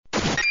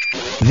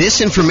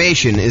This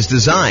information is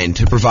designed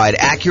to provide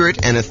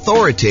accurate and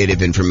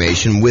authoritative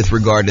information with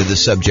regard to the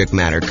subject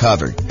matter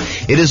covered.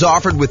 It is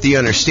offered with the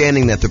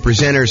understanding that the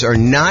presenters are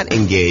not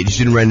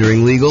engaged in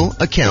rendering legal,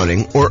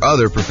 accounting, or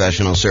other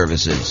professional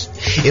services.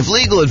 If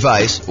legal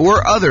advice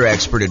or other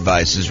expert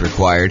advice is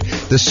required,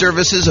 the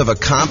services of a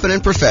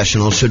competent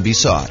professional should be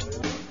sought.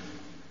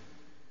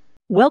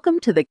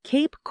 Welcome to the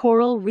Cape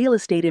Coral Real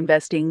Estate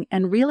Investing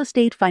and Real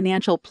Estate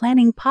Financial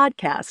Planning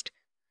Podcast.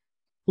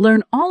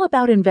 Learn all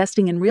about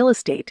investing in real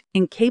estate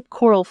in Cape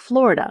Coral,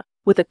 Florida,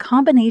 with a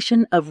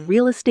combination of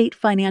real estate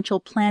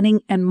financial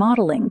planning and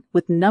modeling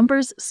with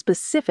numbers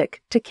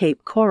specific to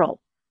Cape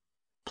Coral.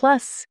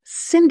 Plus,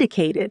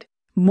 syndicated,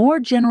 more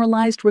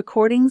generalized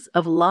recordings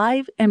of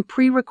live and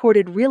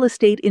pre-recorded real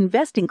estate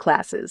investing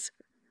classes.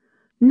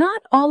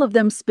 Not all of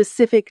them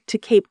specific to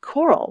Cape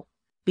Coral.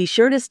 Be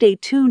sure to stay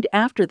tuned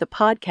after the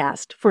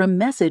podcast for a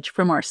message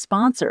from our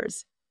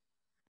sponsors.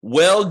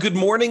 Well, good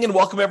morning and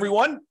welcome,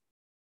 everyone.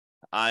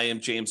 I am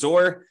James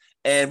Orr,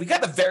 and we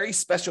got a very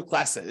special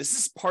class today. This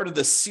is part of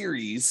the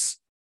series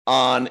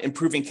on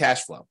improving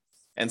cash flow.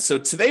 And so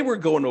today we're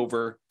going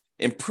over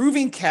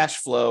improving cash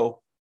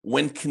flow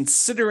when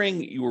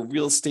considering your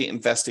real estate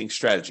investing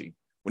strategy.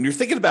 When you're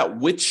thinking about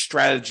which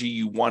strategy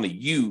you want to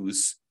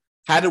use,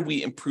 how do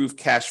we improve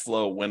cash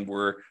flow when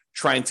we're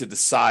trying to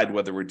decide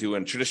whether we're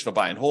doing traditional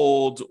buy and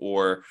hold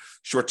or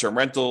short-term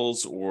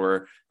rentals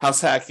or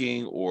house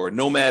hacking or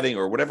nomading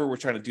or whatever we're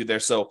trying to do there.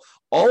 So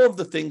all of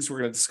the things we're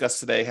going to discuss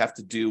today have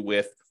to do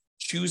with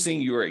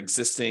choosing your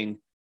existing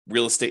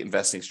real estate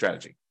investing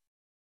strategy.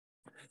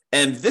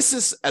 And this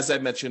is, as I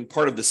mentioned,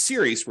 part of the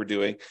series we're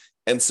doing.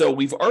 And so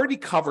we've already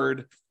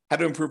covered how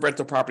to improve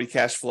rental property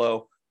cash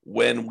flow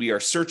when we are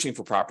searching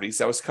for properties.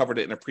 That was covered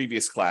in a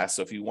previous class.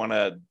 So if you want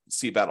to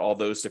see about all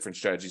those different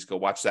strategies, go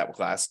watch that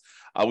class.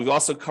 We've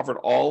also covered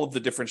all of the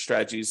different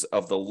strategies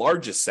of the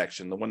largest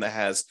section, the one that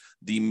has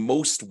the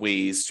most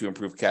ways to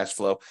improve cash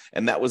flow.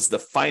 And that was the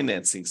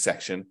financing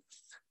section.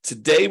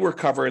 Today, we're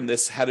covering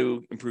this, how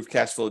to improve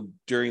cash flow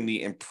during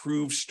the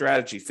improved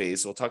strategy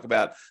phase. We'll talk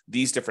about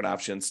these different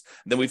options.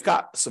 And then we've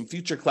got some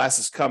future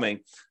classes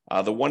coming.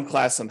 The one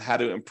class on how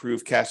to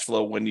improve cash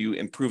flow when you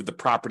improve the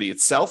property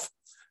itself,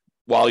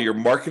 while you're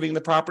marketing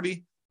the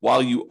property,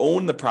 while you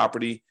own the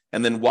property,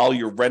 and then while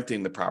you're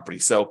renting the property.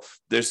 So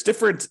there's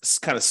different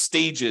kind of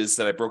stages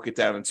that I broke it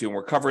down into, and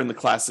we're covering the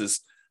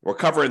classes, we're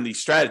covering the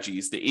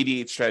strategies, the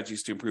 88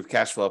 strategies to improve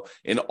cash flow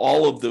in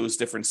all of those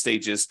different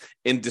stages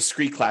in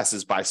discrete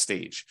classes by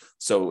stage.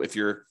 So if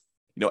you're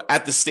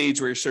at the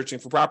stage where you're searching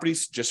for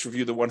properties, just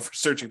review the one for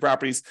searching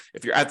properties.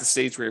 If you're at the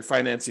stage where you're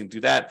financing, do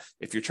that.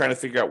 If you're trying to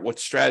figure out what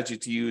strategy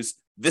to use,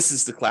 this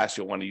is the class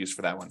you'll want to use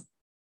for that one.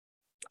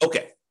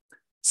 Okay.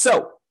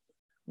 So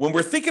when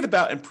we're thinking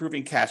about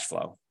improving cash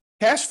flow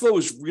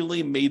is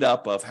really made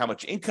up of how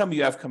much income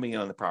you have coming in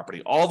on the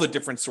property, all the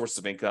different sources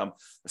of income,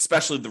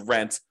 especially the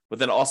rent, but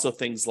then also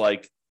things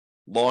like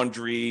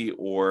laundry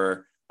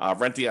or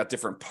renting out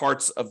different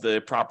parts of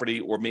the property,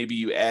 or maybe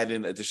you add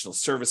in additional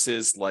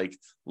services like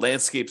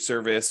landscape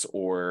service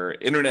or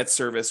internet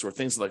service or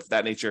things like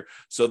that nature.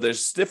 So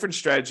there's different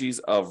strategies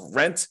of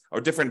rent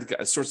or different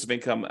sources of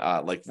income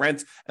like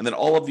rent, and then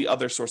all of the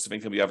other sources of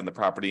income you have in the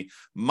property,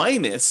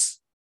 minus,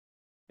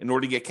 in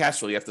order to get cash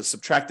flow, you have to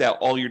subtract out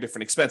all your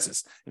different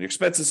expenses. And your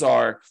expenses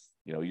are,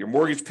 your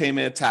mortgage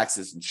payment,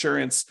 taxes,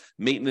 insurance,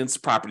 maintenance,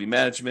 property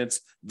management,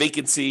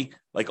 vacancy,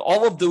 like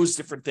all of those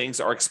different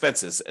things are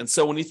expenses. And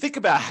so when you think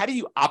about how do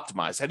you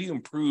optimize, how do you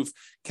improve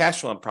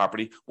cash flow on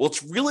property? Well,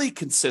 it really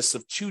consists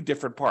of two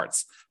different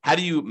parts. How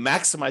do you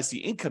maximize the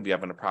income you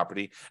have on a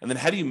property? And then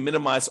how do you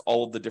minimize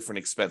all of the different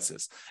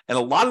expenses? And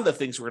a lot of the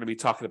things we're going to be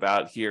talking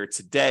about here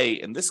today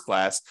in this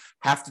class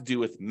have to do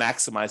with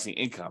maximizing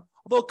income.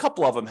 Although a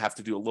couple of them have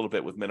to do a little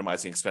bit with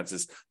minimizing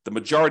expenses, the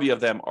majority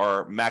of them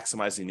are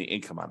maximizing the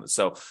income on it.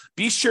 So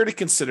be sure to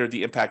consider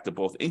the impact of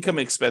both income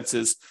and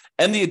expenses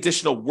and the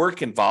additional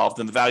work involved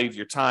and the value of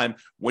your time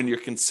when you're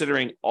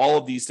considering all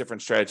of these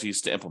different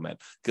strategies to implement.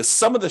 Because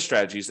some of the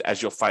strategies,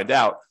 as you'll find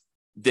out,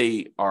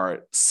 they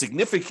are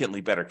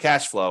significantly better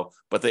cash flow,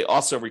 but they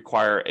also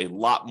require a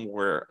lot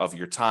more of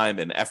your time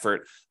and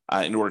effort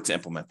in order to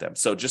implement them.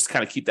 So just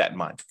kind of keep that in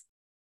mind.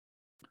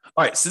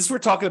 All right, since we're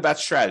talking about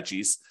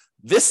strategies,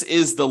 this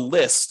is the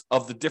list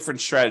of the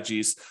different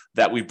strategies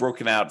that we've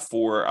broken out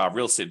for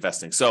real estate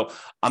investing. So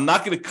I'm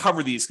not going to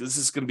cover these because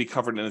this is going to be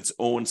covered in its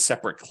own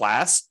separate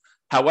class.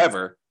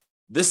 However,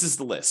 this is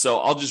the list. So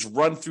I'll just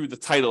run through the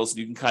titles and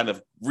you can kind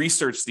of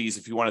research these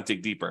if you want to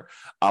dig deeper.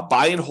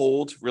 Buy and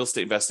hold, real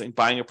estate investing,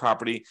 buying a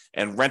property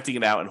and renting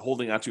it out and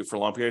holding onto it for a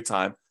long period of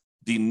time.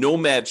 The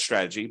nomad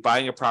strategy,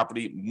 buying a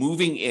property,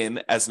 moving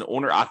in as an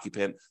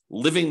owner-occupant,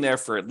 living there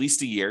for at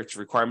least a year. It's a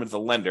requirement of the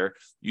lender.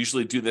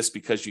 Usually do this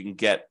because you can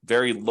get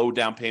very low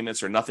down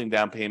payments or nothing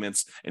down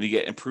payments, and you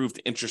get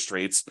improved interest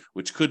rates,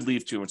 which could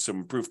lead to some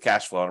improved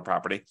cash flow on a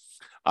property.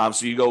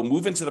 So you go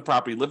move into the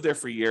property, live there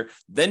for a year,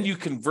 then you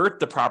convert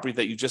the property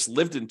that you just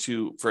lived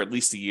into for at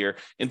least a year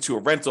into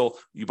a rental.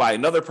 You buy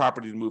another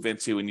property to move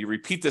into, and you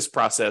repeat this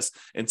process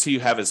until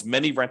you have as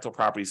many rental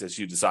properties as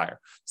you desire.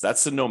 So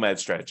that's the nomad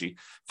strategy.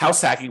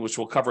 House hacking, which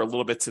we'll cover a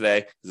little bit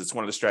today, because it's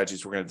one of the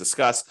strategies we're going to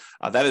discuss.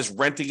 That is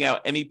renting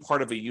out any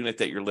part of a unit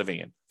that you're living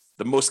in.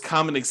 The most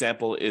common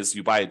example is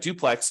you buy a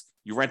duplex,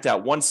 you rent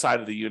out one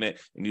side of the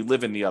unit, and you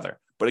live in the other.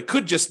 But it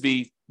could just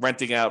be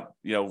renting out,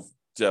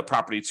 the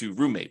property to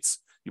roommates.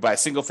 You buy a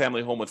single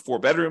family home with 4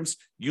 bedrooms,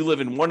 you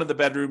live in one of the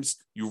bedrooms,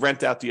 you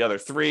rent out the other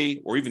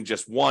 3 or even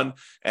just one,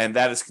 and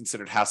that is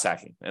considered house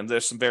hacking. And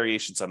there's some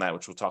variations on that,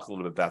 which we'll talk a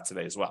little bit about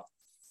today as well.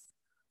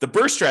 The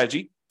BRRRR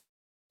strategy: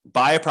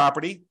 buy a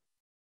property,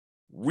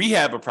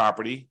 rehab a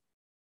property,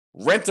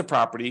 rent a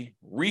property,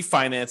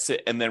 refinance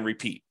it, and then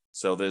repeat.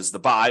 So there's the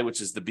buy,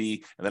 which is the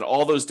B, and then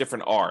all those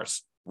different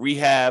R's: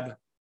 rehab,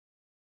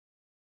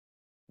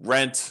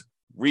 rent,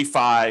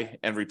 refi,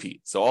 and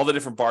repeat. So all the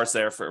different bars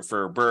there for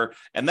BRRRR.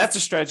 And that's a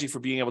strategy for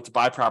being able to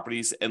buy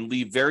properties and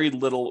leave very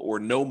little or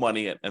no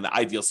money in the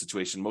ideal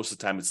situation. Most of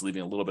the time, it's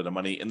leaving a little bit of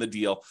money in the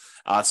deal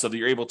so that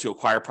you're able to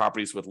acquire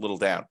properties with little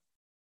down.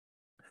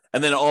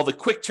 And then all the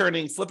quick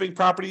turning, flipping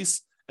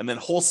properties, and then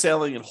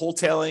wholesaling and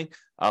wholetailing.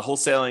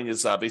 Wholesaling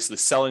is basically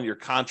selling your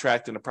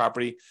contract in a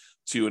property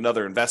to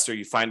another investor.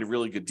 You find a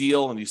really good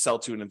deal and you sell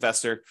to an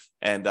investor,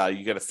 and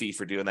you get a fee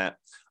for doing that.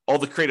 All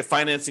the creative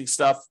financing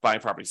stuff: buying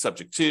property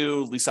subject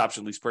to, lease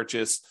option, lease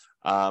purchase,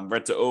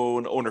 rent to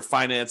own, owner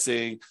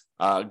financing,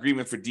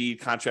 agreement for deed,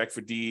 contract for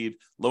deed,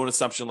 loan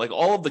assumption, like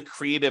all of the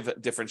creative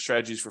different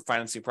strategies for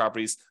financing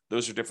properties.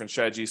 Those are different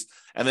strategies.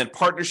 And then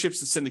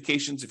partnerships and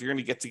syndications: if you're going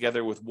to get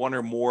together with one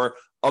or more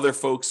other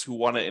folks who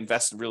want to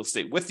invest in real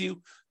estate with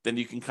you, then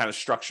you can kind of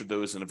structure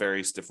those in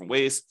various different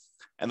ways.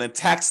 And then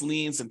tax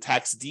liens and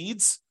tax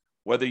deeds: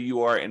 whether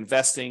you are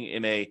investing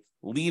in a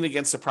lien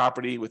against a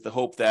property with the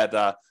hope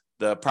that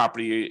the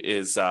property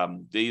is,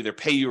 they either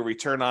pay you a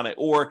return on it,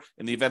 or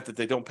in the event that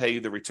they don't pay you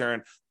the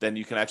return, then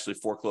you can actually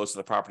foreclose to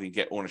the property and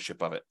get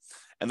ownership of it.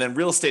 And then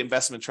real estate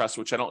investment trust,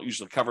 which I don't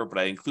usually cover, but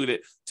I include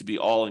it to be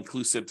all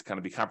inclusive, to kind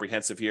of be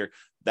comprehensive here.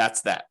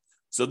 That's that.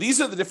 So these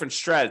are the different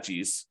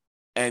strategies.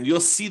 And you'll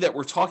see that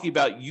we're talking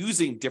about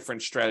using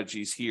different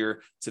strategies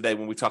here today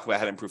when we talk about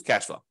how to improve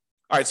cash flow.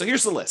 All right, so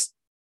here's the list.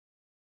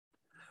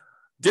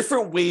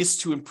 Different ways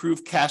to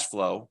improve cash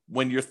flow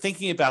when you're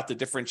thinking about the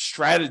different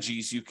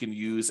strategies you can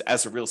use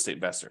as a real estate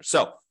investor.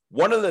 So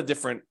one of the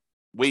different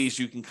ways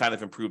you can kind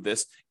of improve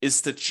this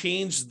is to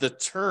change the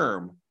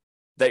term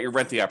that you're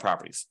renting out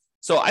properties.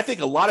 So I think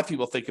a lot of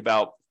people think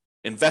about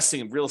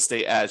investing in real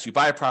estate as you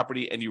buy a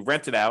property and you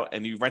rent it out,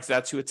 and you rent it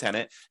out to a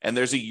tenant, and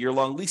there's a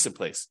year-long lease in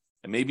place.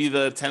 And maybe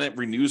the tenant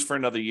renews for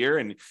another year,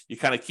 and you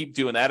kind of keep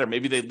doing that. Or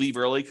maybe they leave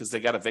early because they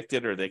got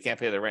evicted or they can't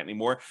pay their rent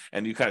anymore,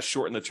 and you kind of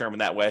shorten the term in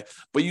that way.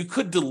 But you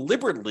could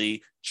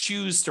deliberately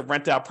choose to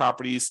rent out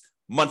properties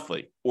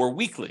monthly or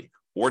weekly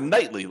or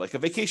nightly, like a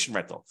vacation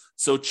rental.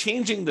 So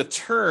changing the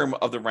term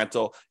of the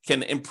rental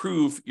can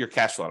improve your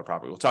cash flow on a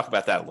property. We'll talk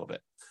about that a little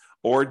bit.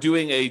 Or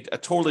doing a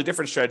totally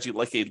different strategy,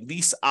 like a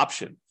lease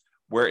option,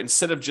 where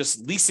instead of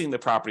just leasing the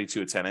property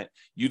to a tenant,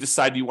 you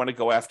decide you want to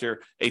go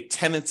after a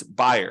tenant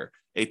buyer,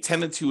 a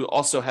tenant who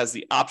also has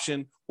the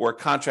option or a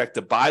contract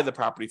to buy the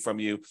property from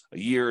you a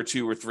year or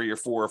 2 or 3 or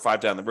 4 or 5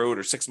 down the road,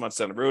 or 6 months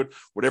down the road,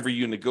 whatever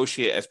you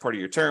negotiate as part of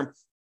your term.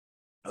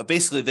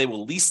 Basically, they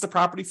will lease the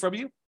property from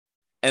you.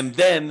 And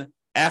then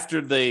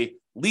after they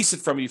lease it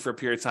from you for a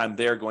period of time,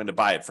 they're going to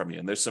buy it from you.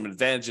 And there's some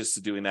advantages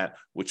to doing that,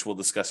 which we'll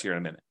discuss here in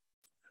a minute.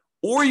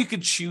 Or you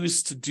could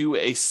choose to do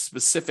a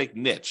specific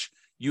niche.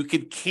 You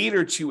could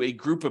cater to a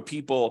group of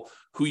people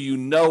who you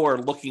know are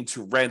looking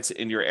to rent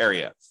in your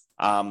area.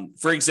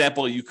 For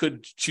example, you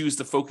could choose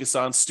to focus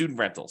on student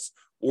rentals,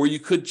 or you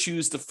could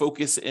choose to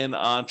focus in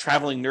on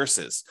traveling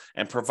nurses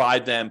and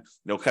provide them,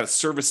 kind of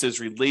services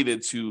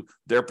related to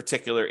their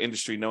particular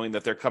industry, knowing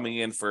that they're coming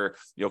in for,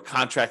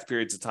 contract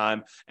periods of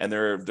time, and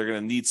they're going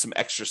to need some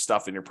extra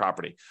stuff in your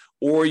property.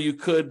 Or you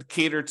could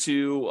cater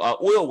to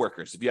oil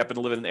workers if you happen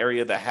to live in an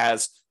area that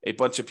has a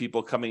bunch of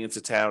people coming into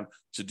town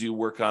to do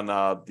work on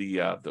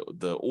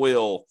the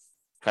oil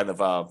kind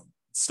of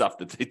stuff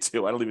that they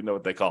do. I don't even know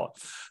what they call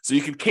it. So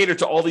you can cater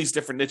to all these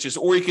different niches,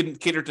 or you can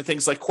cater to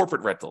things like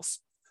corporate rentals.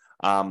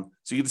 So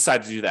you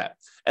decide to do that.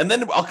 And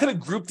then I'll kind of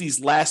group these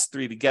last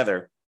 3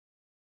 together.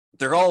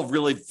 They're all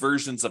really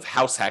versions of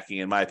house hacking,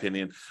 in my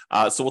opinion.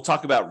 So we'll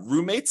talk about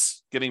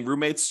roommates, getting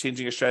roommates,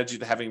 changing your strategy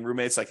to having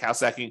roommates, like house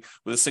hacking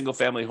with a single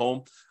family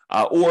home,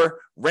 or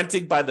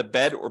renting by the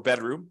bed or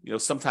bedroom.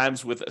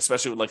 Sometimes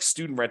especially with like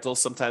student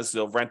rentals, sometimes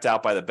they'll rent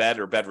out by the bed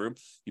or bedroom.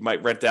 You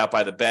might rent out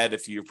by the bed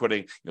if you're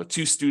putting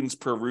 2 students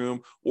per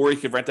room, or you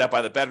could rent out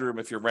by the bedroom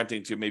if you're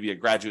renting to maybe a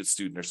graduate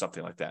student or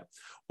something like that.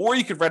 Or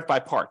you could rent by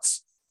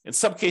parts. In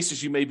some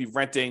cases, you may be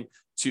renting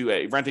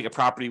to renting a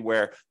property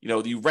where,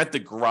 you rent the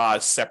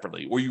garage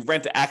separately, or you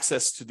rent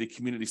access to the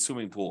community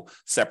swimming pool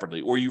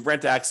separately, or you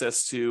rent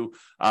access to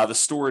the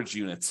storage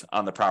units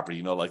on the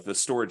property, like the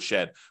storage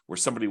shed where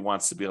somebody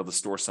wants to be able to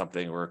store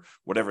something or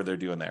whatever they're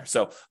doing there.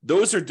 So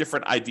those are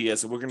different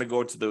ideas, and we're going to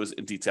go into those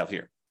in detail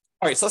here.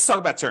 All right, so let's talk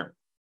about term.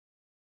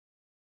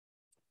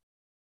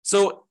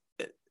 So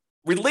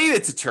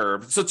related to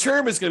term, so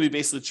term is going to be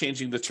basically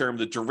changing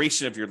the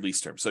duration of your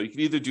lease term. So you can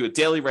either do a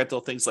daily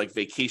rental, things like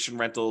vacation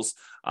rentals,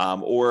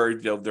 or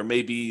there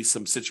may be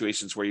some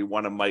situations where you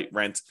might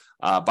rent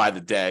by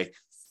the day,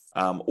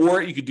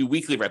 or you could do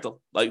weekly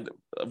rental. I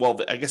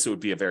guess it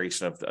would be a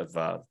variation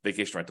of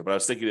vacation rental. But I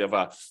was thinking of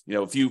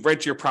if you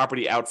rent your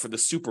property out for the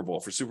Super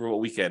Bowl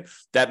weekend,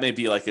 that may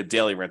be like a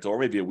daily rental or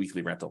maybe a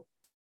weekly rental.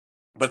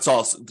 But it's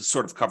all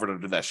sort of covered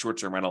under that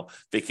short-term rental,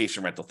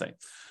 vacation rental thing.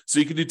 So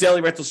you could do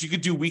daily rentals. You could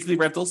do weekly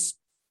rentals.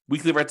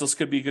 Weekly rentals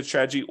could be a good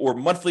strategy, or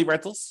monthly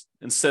rentals.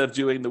 Instead of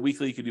doing the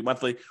weekly, you could do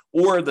monthly.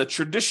 Or the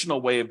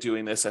traditional way of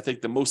doing this, I think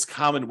the most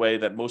common way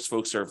that most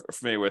folks are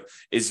familiar with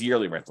is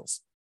yearly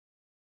rentals.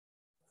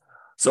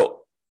 So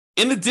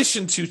in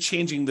addition to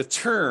changing the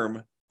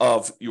term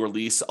of your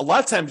lease, a lot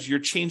of times you're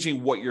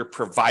changing what you're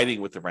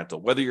providing with the rental,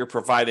 whether you're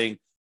providing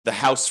the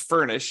house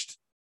furnished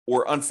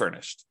or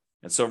unfurnished.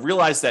 And so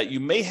realize that you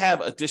may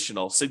have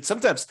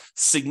sometimes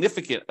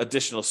significant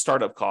additional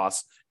startup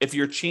costs if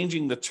you're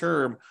changing the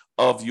term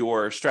of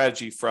your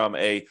strategy from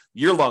a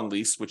year-long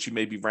lease, which you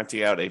may be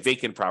renting out a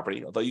vacant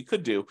property, although you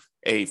could do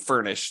a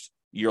furnished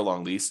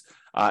year-long lease,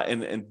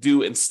 and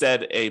do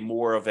instead a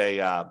more of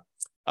a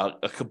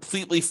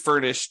completely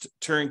furnished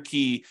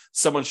turnkey.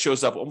 Someone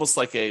shows up almost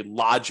like a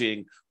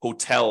lodging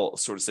hotel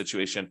sort of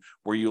situation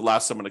where you allow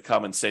someone to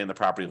come and stay in the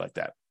property like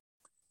that.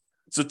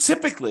 So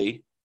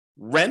typically,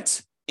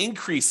 rent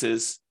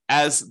increases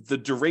as the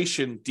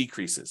duration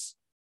decreases.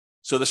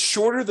 So the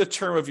shorter the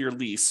term of your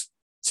lease,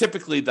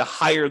 typically the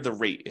higher the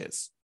rate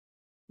is.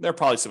 There are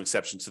probably some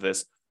exceptions to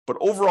this, but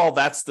overall,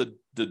 that's the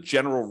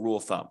general rule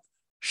of thumb.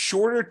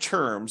 Shorter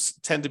terms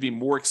tend to be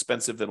more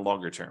expensive than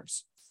longer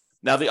terms.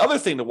 Now, the other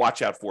thing to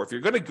watch out for, if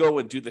you're going to go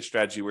and do this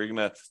strategy where you're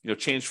going to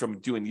change from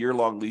doing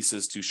year-long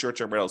leases to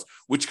short-term rentals,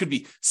 which could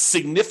be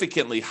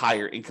significantly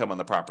higher income on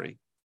the property,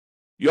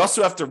 you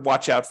also have to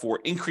watch out for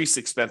increased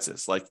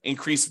expenses, like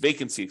increased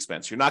vacancy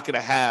expense. You're not going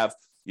to have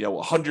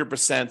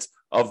 100%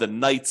 of the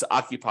nights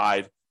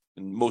occupied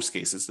in most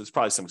cases. There's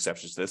probably some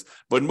exceptions to this,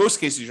 but in most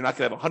cases, you're not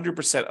going to have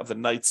 100% of the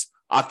nights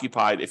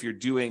occupied if you're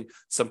doing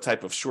some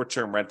type of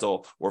short-term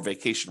rental or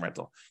vacation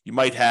rental. You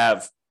might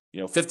have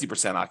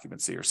 50%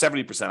 occupancy or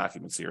 70%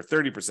 occupancy or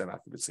 30%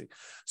 occupancy.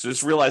 So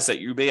just realize that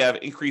you may have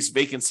increased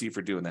vacancy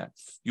for doing that.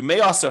 You may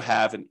also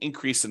have an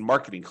increase in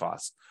marketing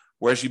costs.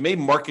 Whereas you may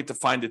market to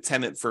find a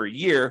tenant for a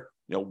year,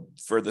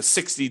 for the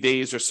 60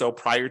 days or so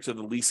prior to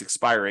the lease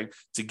expiring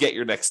to get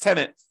your next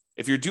tenant.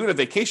 If you're doing a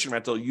vacation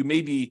rental, you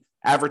may be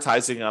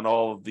advertising on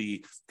all of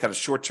the kind of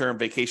short-term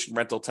vacation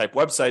rental type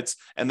websites,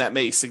 and that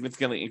may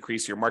significantly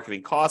increase your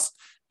marketing costs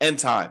and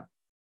time.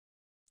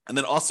 And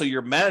then also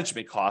your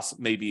management costs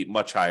may be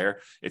much higher.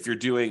 If you're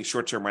doing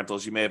short-term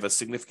rentals, you may have a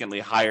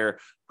significantly higher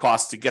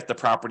cost to get the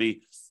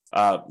property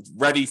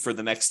ready for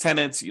the next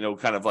tenant,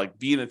 kind of like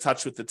being in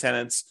touch with the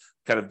tenants,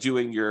 kind of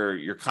doing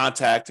your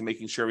contact and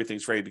making sure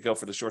everything's ready to go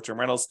for the short-term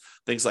rentals.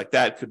 Things like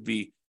that could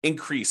be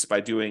increased by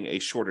doing a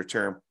shorter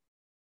term.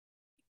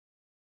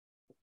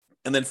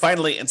 And then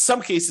finally, in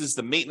some cases,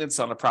 the maintenance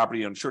on a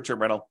property on short-term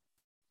rental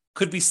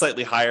could be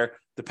slightly higher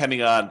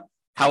depending on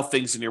how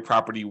things in your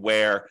property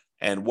wear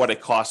and what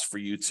it costs for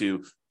you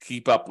to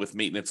keep up with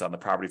maintenance on the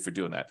property for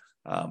doing that.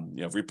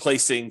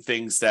 Replacing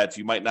things that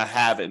you might not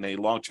have in a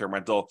long-term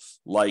rental,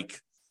 like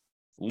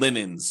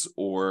linens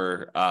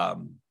or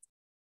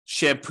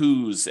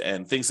shampoos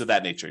and things of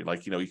that nature.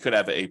 Like, you could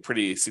have a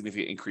pretty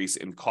significant increase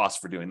in cost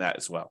for doing that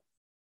as well.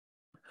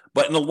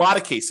 But in a lot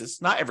of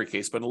cases, not every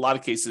case, but in a lot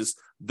of cases,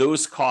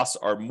 those costs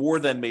are more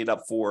than made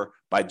up for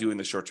by doing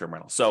the short-term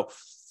rental. So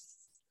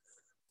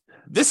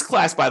this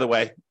class, by the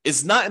way,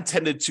 is not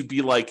intended to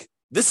be like,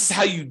 this is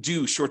how you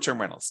do short-term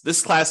rentals.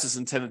 This class is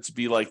intended to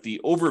be like the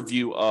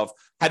overview of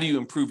how do you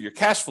improve your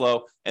cash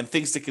flow and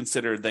things to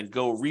consider, then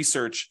go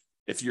research.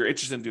 If you're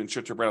interested in doing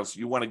short-term rentals,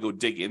 you want to go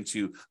dig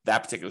into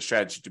that particular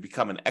strategy to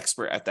become an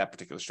expert at that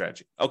particular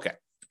strategy. Okay. All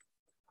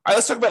right,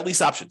 let's talk about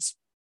lease options.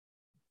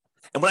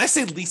 And when I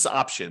say lease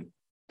option,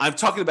 I'm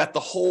talking about the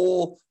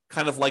whole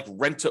kind of like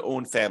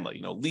rent-to-own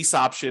family. Lease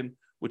option,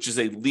 which is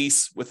a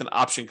lease with an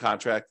option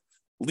contract.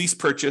 Lease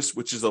purchase,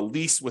 which is a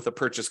lease with a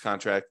purchase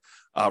contract.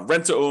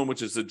 Rent-to-own,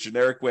 which is a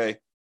generic way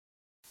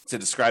to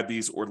describe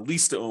these, or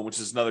lease-to-own, which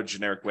is another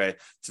generic way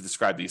to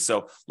describe these.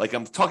 So like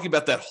I'm talking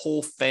about that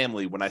whole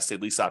family when I say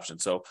lease option.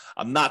 So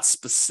I'm not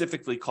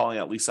specifically calling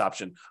out lease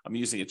option. I'm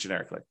using it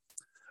generically.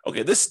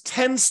 Okay, this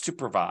tends to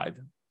provide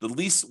the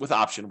lease with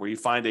option where you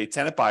find a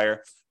tenant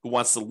buyer who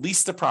wants to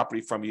lease the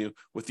property from you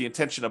with the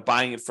intention of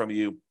buying it from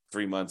you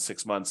 3 months,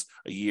 6 months,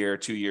 a year,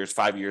 2 years,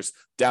 5 years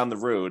down the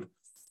road.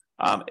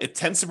 It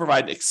tends to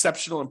provide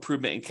exceptional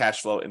improvement in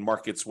cash flow in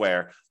markets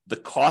where the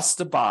cost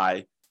to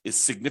buy is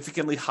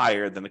significantly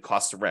higher than the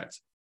cost to rent.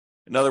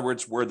 In other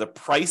words, where the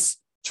price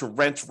to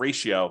rent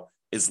ratio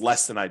is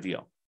less than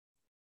ideal.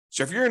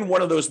 So if you're in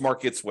one of those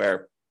markets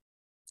where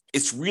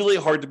it's really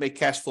hard to make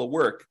cash flow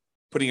work,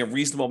 putting a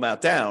reasonable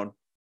amount down,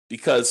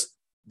 because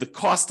the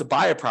cost to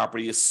buy a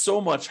property is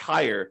so much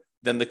higher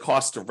than the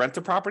cost to rent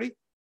a property,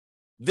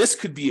 this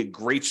could be a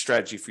great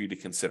strategy for you to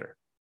consider.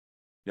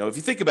 If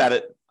you think about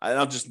it, and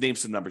I'll just name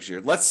some numbers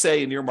here. Let's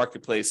say in your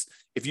marketplace,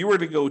 if you were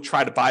to go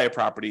try to buy a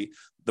property,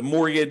 the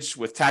mortgage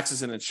with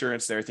taxes and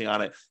insurance and everything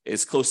on it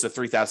is close to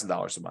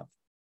 $3,000 a month.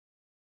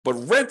 But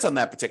rent on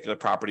that particular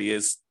property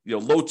is,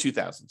 low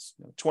 2000s,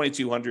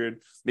 2,200,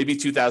 maybe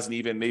 2,000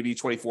 even, maybe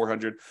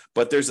 2,400.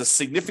 But there's a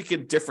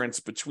significant difference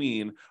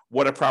between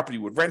what a property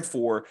would rent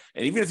for,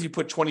 and even if you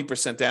put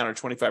 20% down or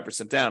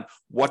 25% down,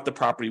 what the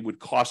property would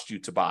cost you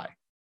to buy.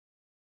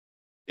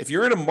 If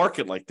you're in a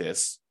market like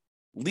this,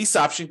 lease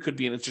option could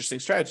be an interesting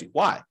strategy.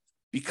 Why?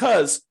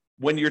 Because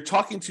when you're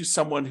talking to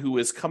someone who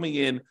is coming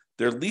in,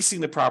 they're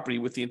leasing the property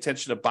with the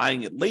intention of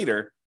buying it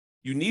later,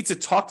 you need to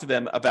talk to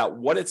them about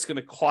what it's going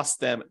to cost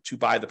them to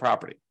buy the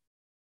property.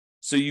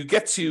 So you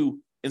get to,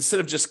 instead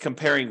of just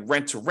comparing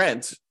rent to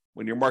rent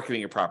when you're marketing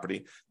your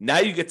property, now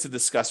you get to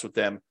discuss with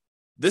them,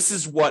 this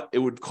is what it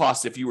would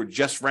cost if you were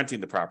just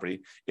renting the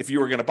property. If you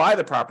were going to buy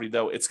the property,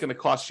 though, it's going to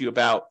cost you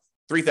about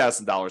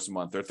 $3,000 a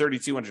month or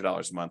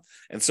 $3,200 a month.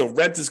 And so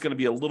rent is going to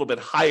be a little bit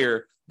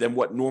higher than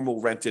what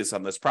normal rent is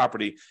on this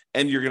property,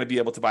 and you're going to be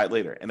able to buy it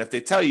later. And if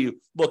they tell you,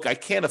 look, I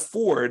can't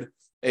afford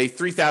a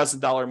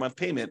 $3,000 a month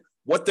payment,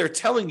 what they're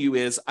telling you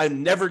is,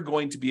 I'm never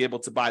going to be able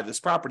to buy this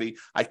property.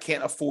 I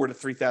can't afford a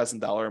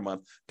 $3,000 a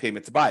month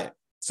payment to buy it.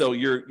 So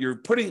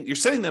you're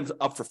setting them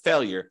up for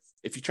failure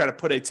if you try to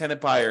put a tenant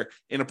buyer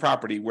in a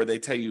property where they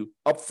tell you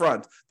up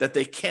front that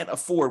they can't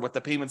afford what the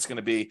payment's going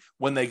to be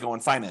when they go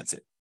and finance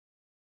it.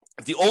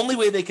 If the only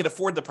way they can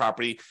afford the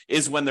property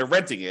is when they're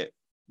renting it,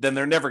 then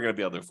they're never going to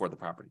be able to afford the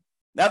property.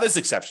 Now, there's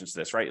exceptions to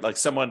this, right? Like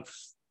someone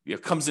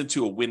comes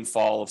into a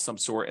windfall of some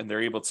sort and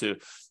they're able to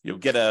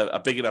get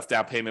a big enough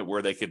down payment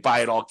where they could buy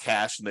it all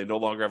cash and they no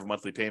longer have a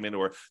monthly payment,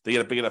 or they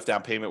get a big enough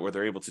down payment where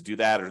they're able to do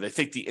that, or they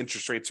think the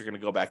interest rates are going to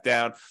go back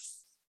down.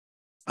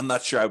 I'm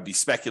not sure I would be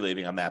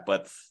speculating on that,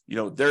 but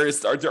there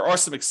are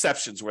some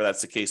exceptions where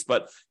that's the case.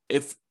 But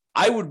if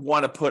I would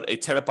want to put a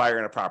tenant buyer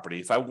in a property,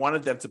 if I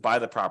wanted them to buy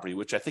the property,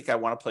 which I think I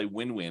want to play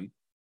win-win,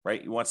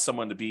 right? You want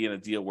someone to be in a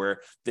deal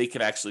where they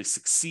can actually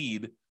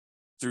succeed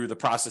through the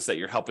process that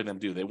you're helping them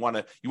do. You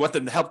want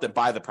them to help them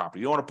buy the property.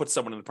 You don't want to put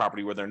someone in the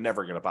property where they're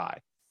never going to buy.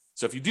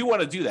 So if you do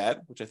want to do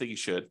that, which I think you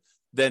should,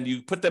 then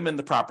you put them in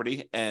the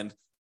property and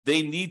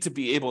they need to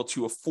be able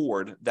to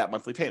afford that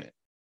monthly payment.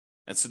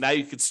 And so now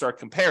you could start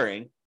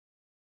comparing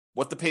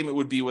what the payment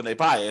would be when they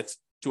buy it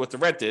to what the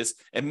rent is,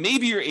 and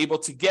maybe you're able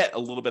to get a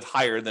little bit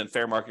higher than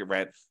fair market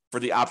rent for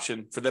the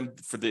option for them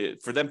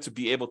to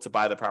be able to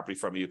buy the property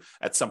from you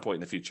at some point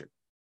in the future.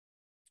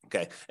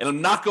 Okay.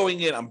 And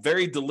I'm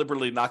very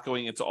deliberately not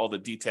going into all the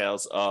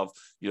details of,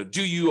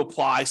 do you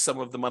apply some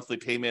of the monthly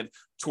payment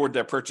toward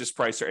their purchase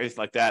price or anything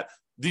like that?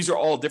 These are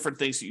all different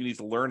things that you need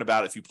to learn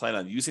about if you plan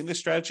on using this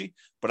strategy,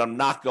 but I'm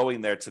not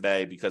going there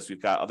today because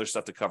we've got other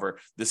stuff to cover.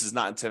 This is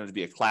not intended to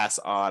be a class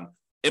on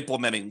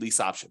implementing lease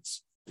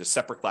options. There's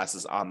separate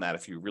classes on that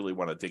if you really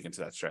want to dig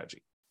into that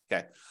strategy.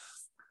 Okay.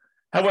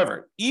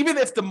 However, even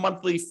if the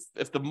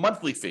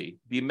monthly fee,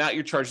 the amount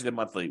you're charging them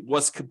monthly,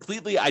 was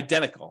completely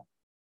identical,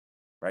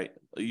 right?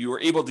 You were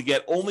able to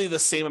get only the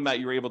same amount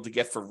you were able to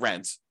get for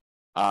rent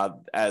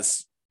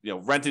as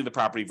renting the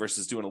property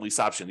versus doing a lease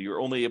option. You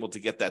were only able to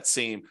get that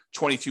same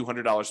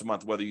 $2,200 a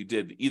month, whether you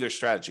did either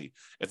strategy.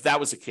 If that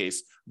was the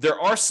case, there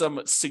are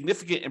some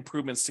significant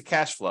improvements to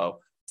cash flow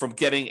from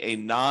getting a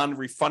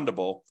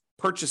non-refundable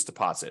purchase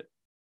deposit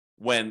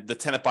when the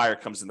tenant buyer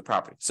comes in the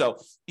property. So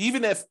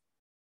even if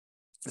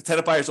the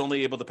tenant buyer is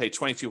only able to pay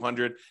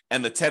 $2,200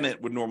 and the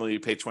tenant would normally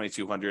pay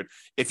 $2,200,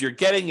 if you're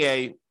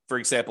getting for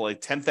example, a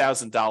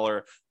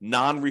 $10,000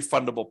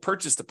 non-refundable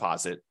purchase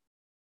deposit,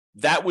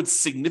 that would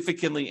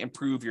significantly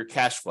improve your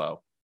cash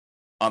flow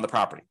on the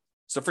property.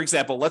 So for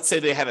example, let's say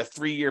they had a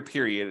 3-year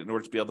period in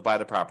order to be able to buy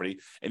the property,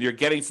 and you're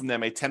getting from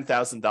them a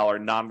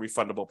 $10,000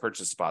 non-refundable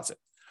purchase deposit.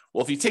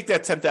 Well, if you take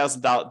that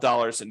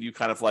 $10,000 and you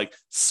kind of like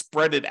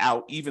spread it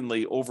out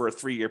evenly over a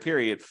 3-year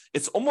period,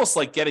 it's almost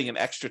like getting an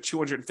extra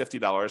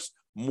 $250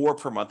 more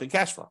per month in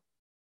cash flow.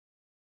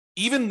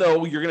 Even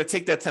though you're going to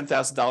take that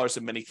 $10,000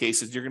 in many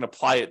cases, you're going to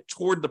apply it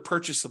toward the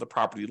purchase of the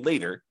property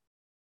later.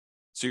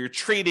 So you're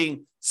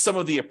trading some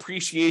of the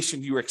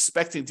appreciation you were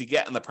expecting to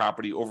get in the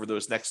property over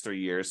those next 3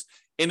 years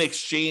in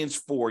exchange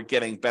for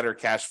getting better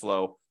cash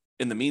flow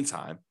in the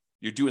meantime.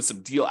 You're doing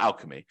some deal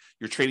alchemy.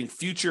 You're trading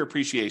future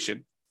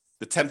appreciation,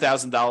 the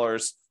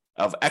 $10,000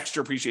 of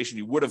extra appreciation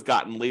you would have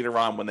gotten later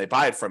on when they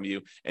buy it from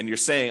you. And you're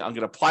saying, I'm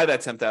going to apply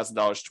that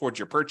 $10,000 towards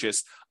your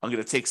purchase. I'm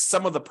going to take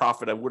some of the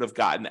profit I would have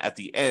gotten at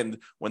the end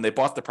when they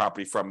bought the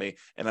property from me,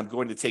 and I'm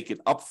going to take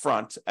it up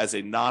front as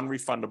a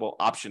non-refundable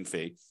option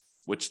fee,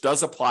 which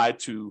does apply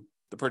to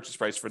the purchase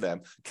price for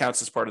them,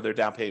 counts as part of their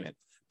down payment.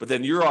 But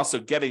then you're also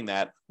getting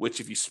that, which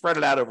if you spread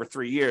it out over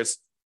 3 years,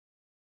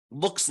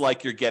 looks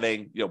like you're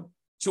getting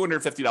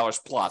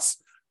 $250 plus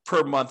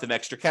per month in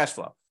extra cash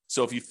flow.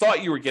 So if you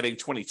thought you were getting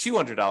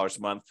 $2,200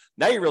 a month,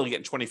 now you're really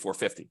getting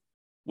 $2,450,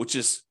 which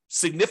is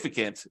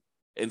significant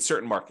in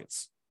certain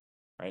markets,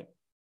 right?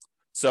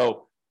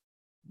 So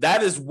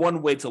that is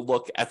one way to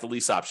look at the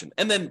lease option.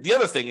 And then the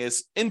other thing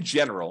is, in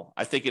general,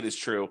 I think it is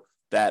true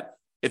that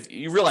if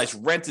you realize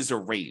rent is a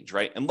range,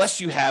 right?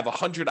 Unless you have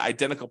 100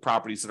 identical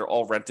properties that are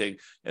all renting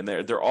and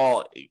they're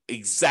all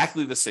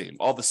exactly the same,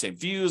 all the same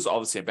views,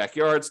 all the same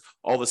backyards,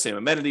 all the same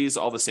amenities,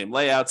 all the same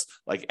layouts,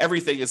 like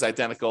everything is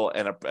identical,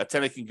 and a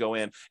tenant can go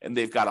in and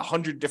they've got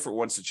 100 different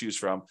ones to choose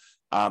from.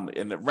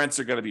 And the rents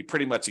are going to be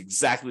pretty much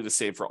exactly the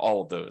same for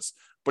all of those.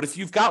 But if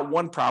you've got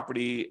one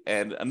property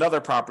and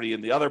another property,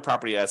 and the other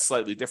property has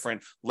slightly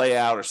different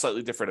layout or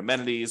slightly different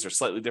amenities or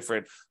slightly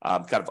different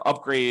kind of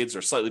upgrades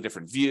or slightly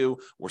different view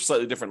or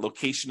slightly different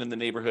location in the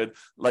neighborhood,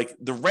 like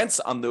the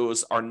rents on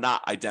those are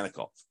not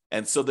identical.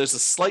 And so there's a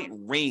slight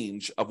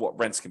range of what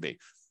rents can be.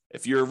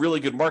 If you're a really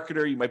good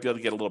marketer, you might be able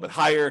to get a little bit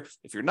higher.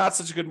 If you're not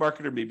such a good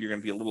marketer, maybe you're going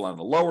to be a little on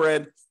the lower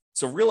end.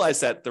 So realize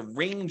that the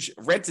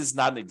rent is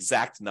not an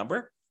exact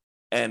number,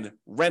 and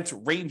rent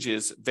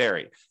ranges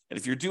vary. And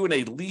if you're doing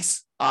a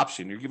lease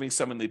option, you're giving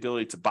someone the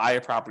ability to buy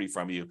a property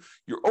from you,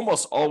 you're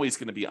almost always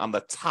going to be on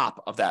the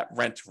top of that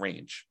rent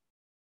range.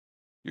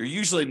 You're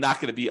usually not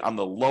going to be on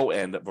the low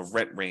end of a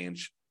rent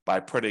range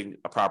by putting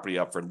a property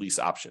up for lease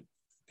option,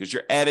 because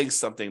you're adding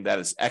something that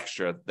is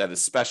extra, that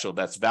is special,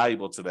 that's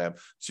valuable to them.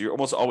 So you're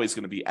almost always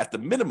going to be at the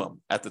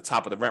minimum at the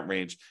top of the rent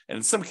range. And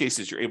in some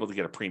cases, you're able to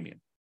get a premium.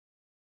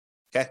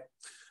 Okay.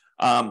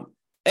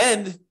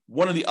 And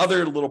one of the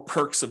other little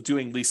perks of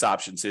doing lease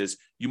options is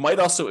you might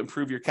also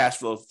improve your cash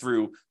flow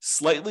through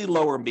slightly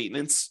lower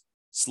maintenance,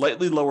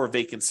 slightly lower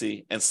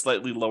vacancy, and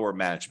slightly lower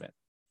management.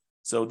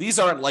 So these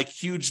aren't like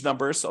huge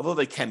numbers, although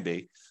they can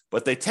be,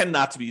 but they tend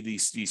not to be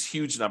these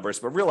huge numbers.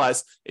 But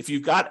realize if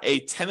you've got a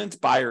tenant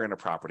buyer in a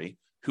property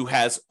who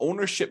has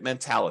ownership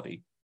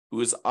mentality, who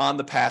is on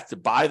the path to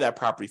buy that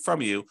property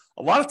from you,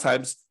 a lot of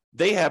times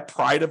they have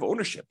pride of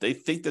ownership. They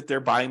think that they're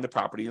buying the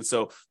property, and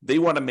so they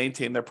want to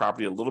maintain their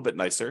property a little bit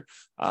nicer.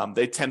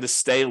 They tend to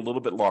stay a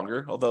little bit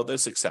longer, although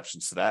there's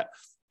exceptions to that.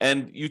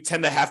 And you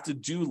tend to have to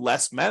do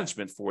less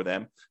management for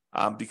them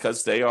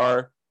because they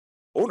are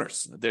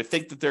owners. They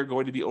think that they're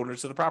going to be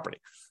owners of the property.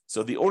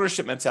 So the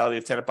ownership mentality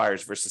of tenant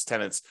buyers versus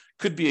tenants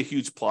could be a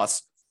huge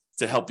plus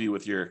to help you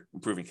with your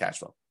improving cash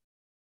flow.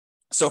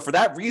 So for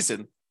that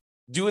reason,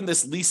 doing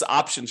this lease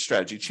option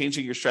strategy,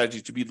 changing your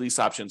strategy to be lease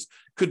options,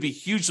 could be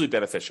hugely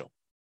beneficial.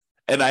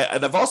 And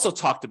I've also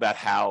talked about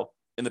how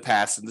in the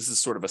past, and this is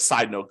sort of a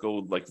side note, go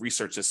like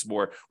research this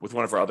more with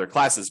one of our other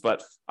classes,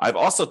 but I've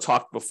also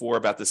talked before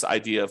about this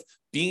idea of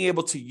being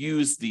able to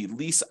use the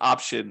lease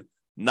option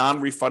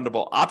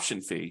non-refundable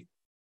option fee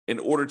in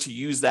order to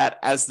use that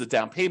as the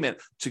down payment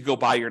to go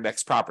buy your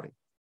next property.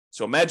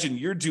 So imagine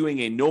you're doing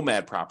a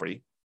nomad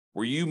property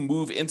where you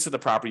move into the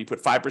property, you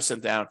put 5%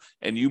 down,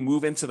 and you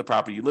move into the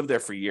property, you live there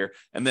for a year,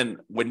 and then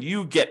when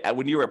you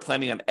are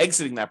planning on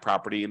exiting that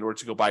property in order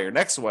to go buy your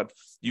next one,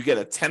 you get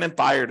a tenant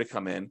buyer to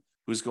come in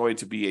who's going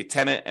to be a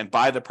tenant and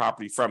buy the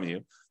property from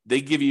you. They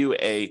give you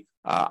a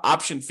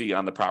option fee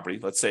on the property.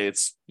 Let's say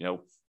it's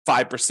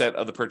 5%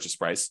 of the purchase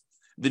price.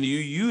 Then you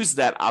use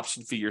that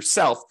option fee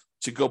yourself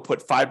to go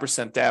put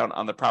 5% down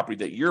on the property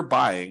that you're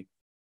buying,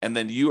 and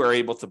then you are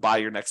able to buy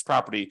your next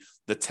property.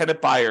 The tenant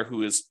buyer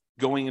who is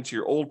going into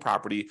your old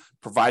property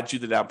provides you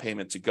the down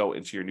payment to go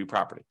into your new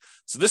property.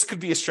 So this could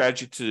be a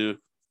strategy to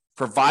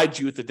provide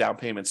you with the down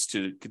payments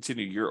to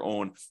continue your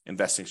own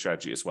investing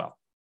strategy as well.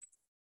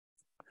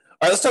 All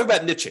right, let's talk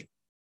about niching.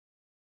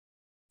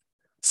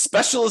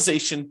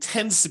 Specialization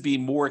tends to be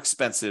more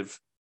expensive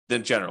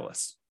than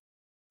generalists.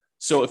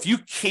 So if you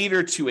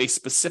cater to a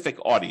specific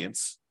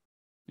audience,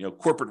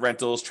 corporate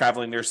rentals,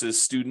 traveling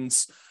nurses,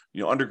 students,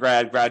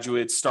 undergrad,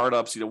 graduates,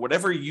 startups,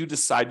 whatever you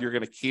decide you're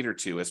going to cater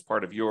to as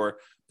part of your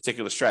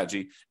particular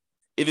strategy,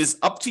 it is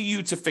up to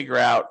you to figure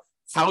out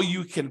how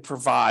you can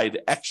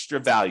provide extra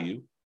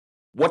value,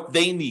 what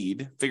they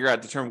need,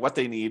 determine what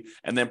they need,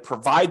 and then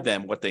provide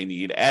them what they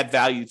need, add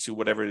value to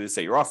whatever it is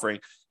that you're offering.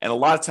 And a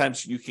lot of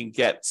times you can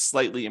get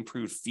slightly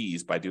improved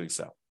fees by doing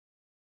so.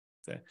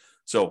 Okay.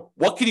 So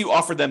what can you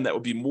offer them that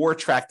would be more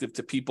attractive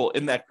to people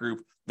in that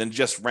group than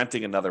just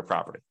renting another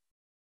property?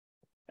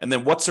 And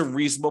then what's a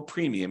reasonable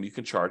premium you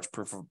can charge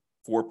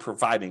for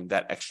providing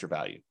that extra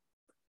value?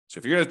 So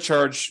if you're going to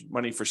charge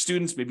money for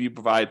students, maybe you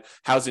provide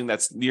housing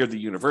that's near the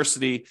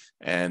university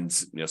and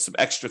some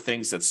extra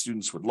things that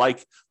students would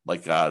like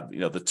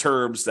the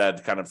terms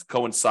that kind of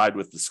coincide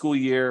with the school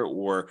year,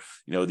 or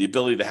the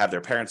ability to have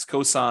their parents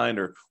co-sign,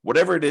 or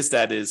whatever it is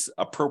that is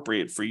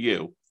appropriate for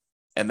you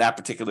and that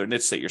particular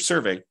niche that you're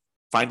serving.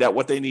 Find out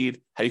what they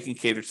need, how you can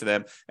cater to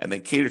them, and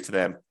then cater to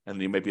them, and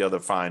then you might be able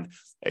to find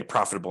a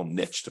profitable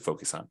niche to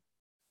focus on.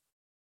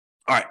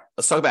 All right,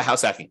 let's talk about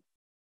house hacking.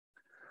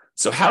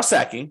 So house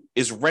hacking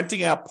is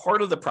renting out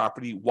part of the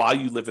property while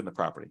you live in the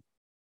property.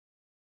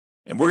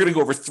 And we're going to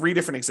go over 3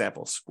 different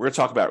examples. We're going to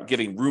talk about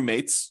getting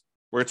roommates.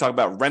 We're going to talk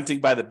about renting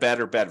by the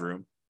bed or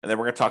bedroom. And then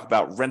we're going to talk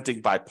about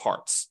renting by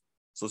parts.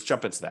 So let's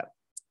jump into that.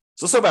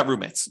 So let's talk about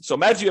roommates. So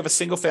imagine you have a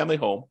single family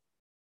home.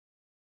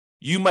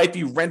 You might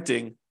be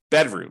renting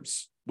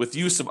bedrooms with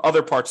use of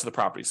other parts of the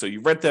property. So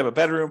you rent them a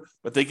bedroom,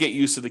 but they get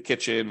use of the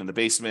kitchen and the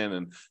basement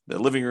and the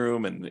living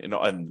room and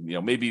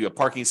maybe a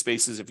parking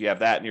spaces if you have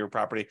that in your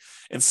property.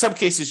 In some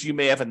cases, you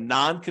may have a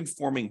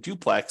non-conforming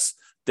duplex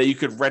that you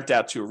could rent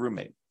out to a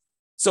roommate.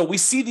 So we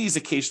see these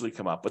occasionally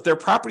come up, but they're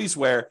properties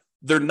where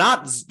they're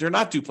not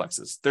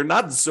duplexes. They're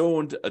not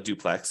zoned a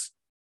duplex.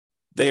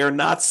 They are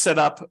not set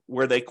up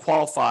where they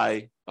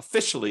qualify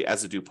officially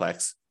as a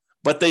duplex,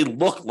 but they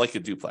look like a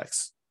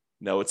duplex.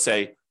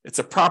 It's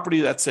a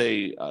property that's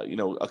a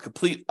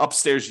complete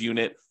upstairs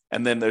unit,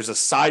 and then there's a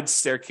side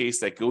staircase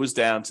that goes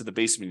down to the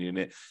basement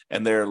unit,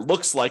 and there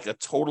looks like a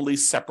totally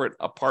separate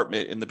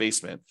apartment in the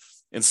basement.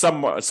 In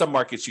some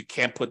markets, you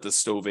can't put the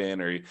stove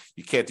in, or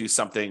you can't do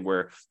something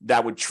where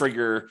that would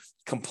trigger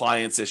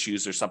compliance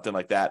issues or something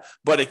like that.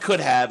 But it could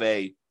have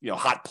a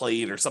hot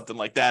plate or something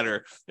like that,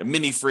 or a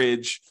mini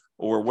fridge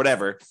or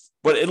whatever.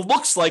 But it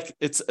looks like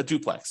it's a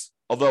duplex,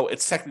 although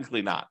it's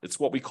technically not. It's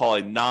what we call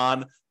a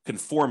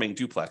non-conforming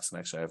duplex. And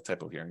actually, I have a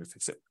typo here. I'm going to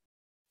fix it.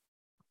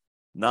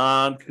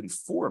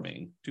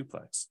 Non-conforming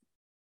duplex.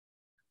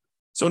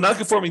 So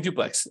non-conforming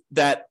duplex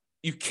that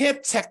you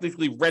can't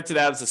technically rent it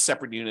out as a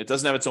separate unit. It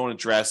doesn't have its own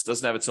address,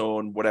 doesn't have its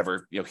own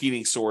whatever,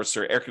 heating source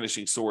or air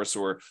conditioning source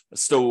or a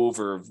stove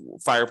or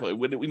fireplace,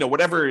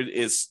 whatever it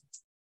is,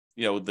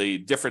 the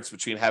difference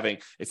between having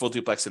a full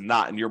duplex and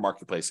not in your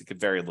marketplace, it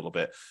could vary a little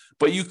bit.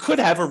 But you could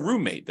have a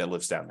roommate that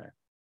lives down there.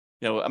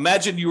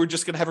 Imagine you were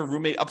just going to have a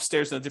roommate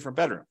upstairs in a different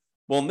bedroom.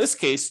 Well, in this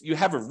case, you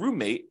have a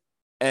roommate,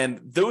 and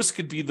those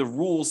could be the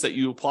rules that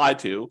you apply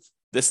to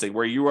this thing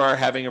where you are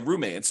having a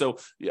roommate. And so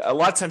a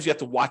lot of times you have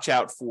to watch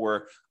out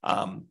for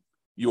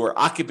your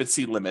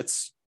occupancy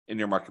limits in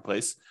your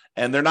marketplace,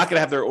 and they're not going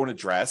to have their own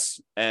address.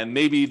 And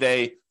maybe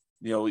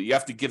you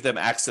have to give them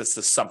access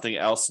to something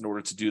else in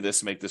order to do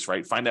this, make this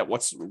right. Find out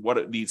what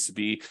it needs to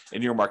be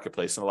in your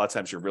marketplace. And a lot of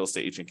times your real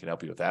estate agent can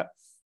help you with that.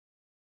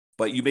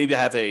 But you maybe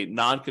have a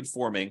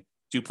non-conforming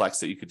duplex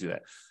that you could do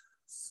that.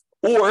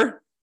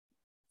 Or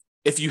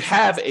if you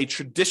have a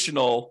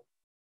traditional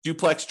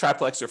duplex,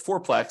 triplex, or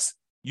fourplex,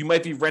 you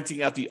might be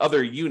renting out the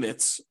other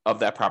units of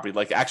that property,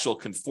 like actual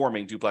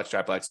conforming duplex,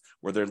 triplex,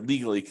 where they're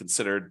legally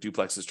considered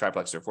duplexes,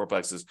 triplexes, or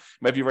fourplexes.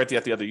 You might be renting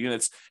out the other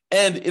units.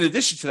 And in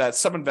addition to that,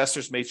 some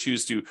investors may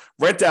choose to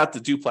rent out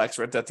the duplex,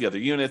 rent out the other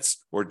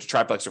units, or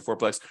triplex or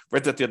fourplex,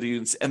 rent out the other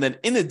units. And then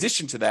in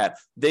addition to that,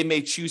 they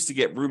may choose to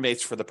get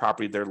roommates for the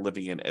property they're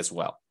living in as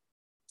well.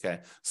 Okay,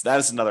 so that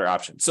is another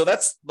option. So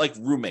that's like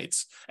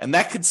roommates. And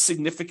that could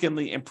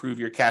significantly improve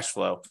your cash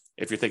flow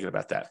if you're thinking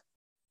about that.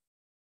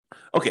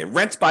 Okay,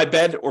 rent by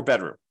bed or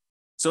bedroom.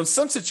 So in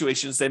some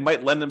situations, they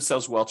might lend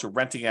themselves well to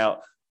renting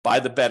out by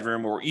the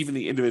bedroom or even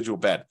the individual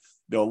bed.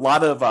 A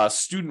lot of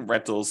student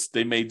rentals,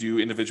 they may do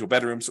individual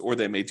bedrooms, or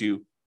they may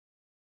do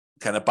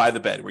kind of by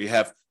the bed, where you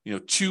have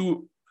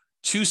two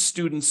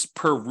students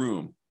per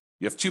room.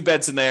 You have two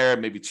beds in there,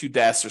 maybe two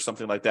desks or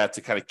something like that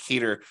to kind of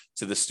cater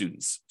to the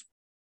students.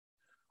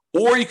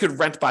 Or you could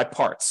rent by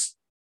parts.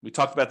 We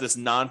talked about this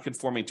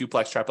non-conforming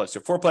duplex, triplex,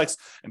 or fourplex,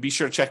 and be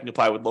sure to check and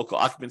comply with local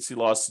occupancy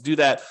laws to do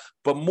that.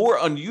 But more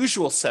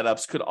unusual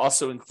setups could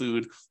also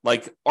include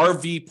like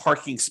RV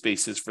parking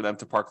spaces for them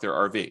to park their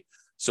RV.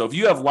 So if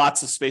you have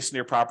lots of space in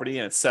your property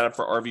and it's set up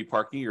for RV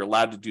parking, you're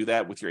allowed to do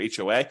that with your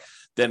HOA,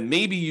 then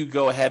maybe you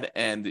go ahead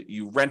and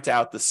you rent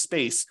out the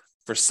space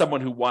for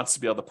someone who wants to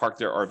be able to park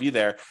their RV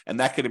there, and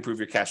that could improve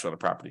your cash flow on the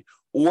property.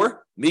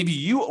 Or maybe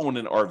you own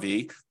an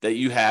RV that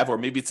you have, or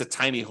maybe it's a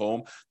tiny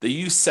home that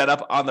you set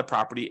up on the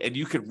property, and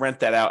you could rent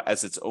that out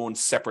as its own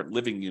separate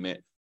living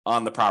unit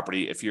on the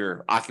property if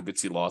your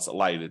occupancy laws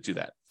allow you to do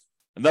that.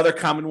 Another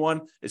common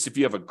one is if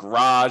you have a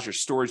garage or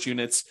storage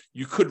units,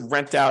 you could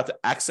rent out the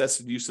access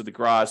and use of the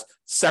garage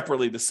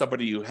separately to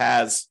somebody who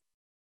has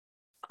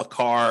a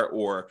car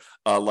or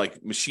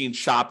like machine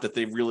shop that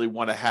they really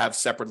want to have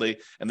separately,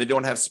 and they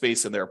don't have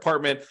space in their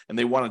apartment, and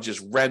they want to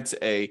just rent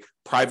a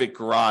private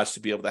garage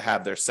to be able to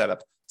have their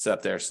setup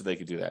there so they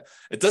can do that.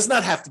 It does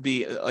not have to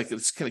be, like,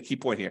 it's kind of key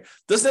point here, it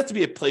doesn't have to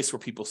be a place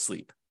where people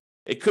sleep.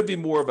 It could be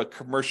more of a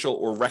commercial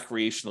or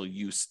recreational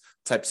use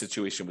type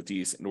situation with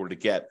these in order to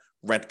get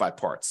rent by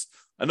parts.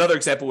 Another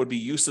example would be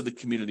use of the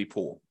community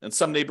pool. In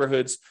some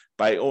neighborhoods,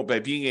 by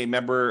being a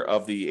member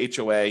of the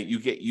HOA, you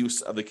get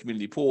use of the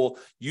community pool.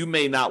 You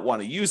may not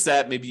want to use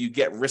that. Maybe you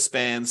get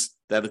wristbands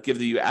that'll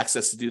give you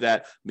access to do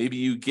that. Maybe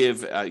you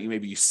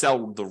maybe you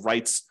sell the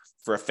rights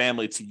for a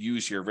family to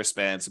use your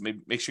wristbands. So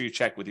maybe make sure you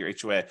check with your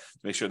HOA to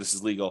make sure this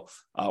is legal.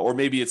 Or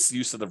maybe it's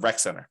use of the rec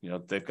center.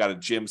 They've got a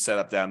gym set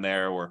up down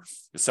there, or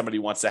if somebody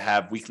wants to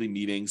have weekly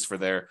meetings for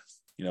their,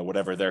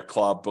 whatever, their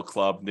club, book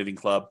club, knitting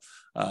club,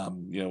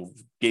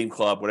 game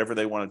club, whatever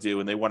they want to do,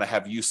 and they want to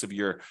have use of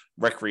your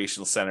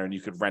recreational center, and you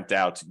could rent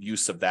out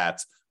use of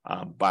that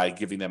by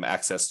giving them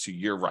access to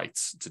your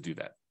rights to do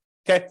that.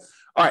 Okay.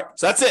 All right.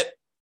 So that's it.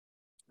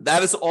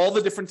 That is all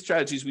the different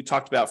strategies we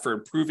talked about for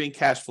improving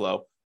cash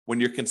flow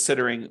when you're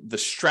considering the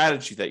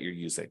strategy that you're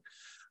using.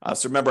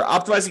 So remember,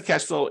 optimizing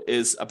cash flow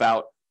is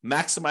about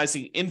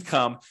maximizing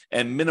income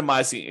and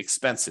minimizing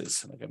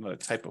expenses. I got another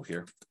typo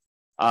here.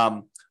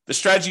 The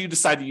strategy you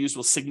decide to use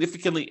will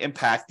significantly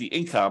impact the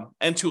income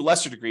and, to a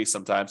lesser degree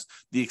sometimes,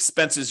 the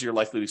expenses you're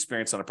likely to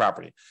experience on a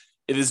property.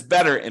 It is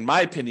better, in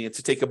my opinion,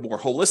 to take a more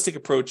holistic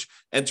approach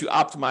and to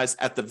optimize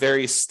at the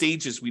various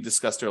stages we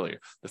discussed earlier: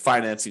 the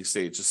financing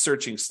stage, the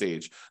searching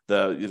stage,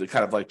 the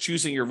kind of like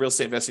choosing your real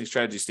estate investing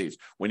strategy stage,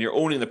 when you're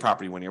owning the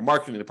property, when you're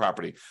marketing the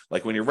property,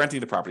 like when you're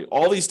renting the property,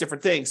 all these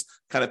different things.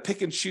 Kind of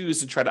pick and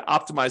choose and try to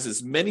optimize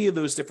as many of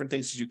those different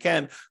things as you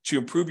can to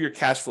improve your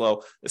cash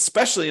flow,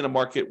 especially in a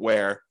market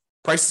where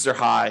prices are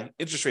high,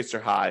 interest rates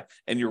are high,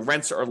 and your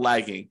rents are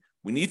lagging.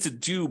 We need to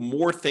do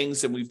more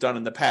things than we've done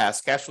in the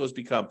past. Cash flow has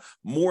become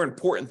more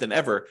important than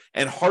ever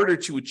and harder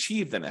to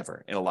achieve than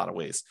ever in a lot of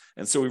ways.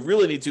 And so we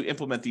really need to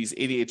implement these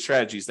 88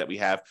 strategies that we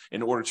have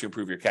in order to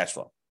improve your cash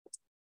flow.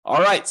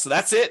 All right, so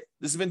that's it.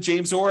 This has been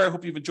James Orr. I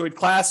hope you've enjoyed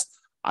class.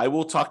 I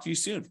will talk to you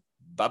soon.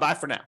 Bye-bye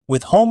for now.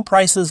 With home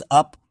prices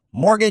up,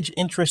 mortgage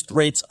interest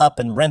rates up,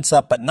 and rents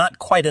up, but not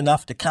quite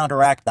enough to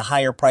counteract the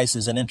higher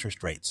prices and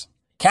interest rates,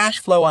 cash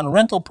flow on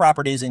rental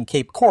properties in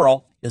Cape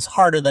Coral is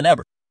harder than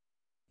ever.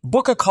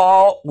 Book a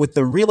call with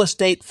the Real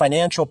Estate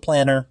Financial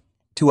Planner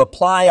to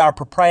apply our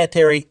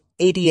proprietary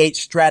 88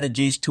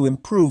 strategies to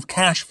improve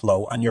cash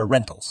flow on your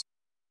rentals.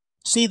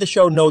 See the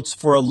show notes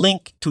for a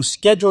link to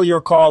schedule your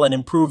call and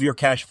improve your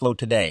cash flow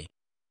today.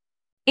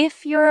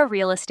 If you're a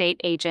real estate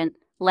agent,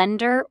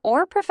 lender,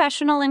 or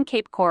professional in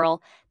Cape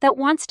Coral that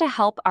wants to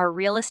help our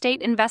real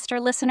estate investor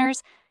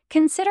listeners,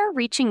 consider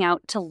reaching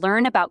out to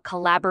learn about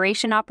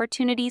collaboration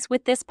opportunities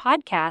with this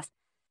podcast.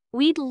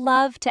 We'd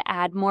love to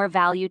add more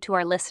value to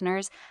our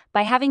listeners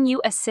by having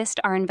you assist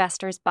our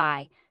investors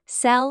buy,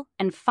 sell,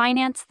 and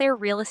finance their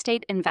real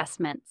estate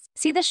investments.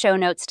 See the show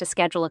notes to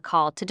schedule a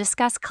call to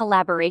discuss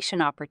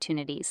collaboration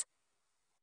opportunities.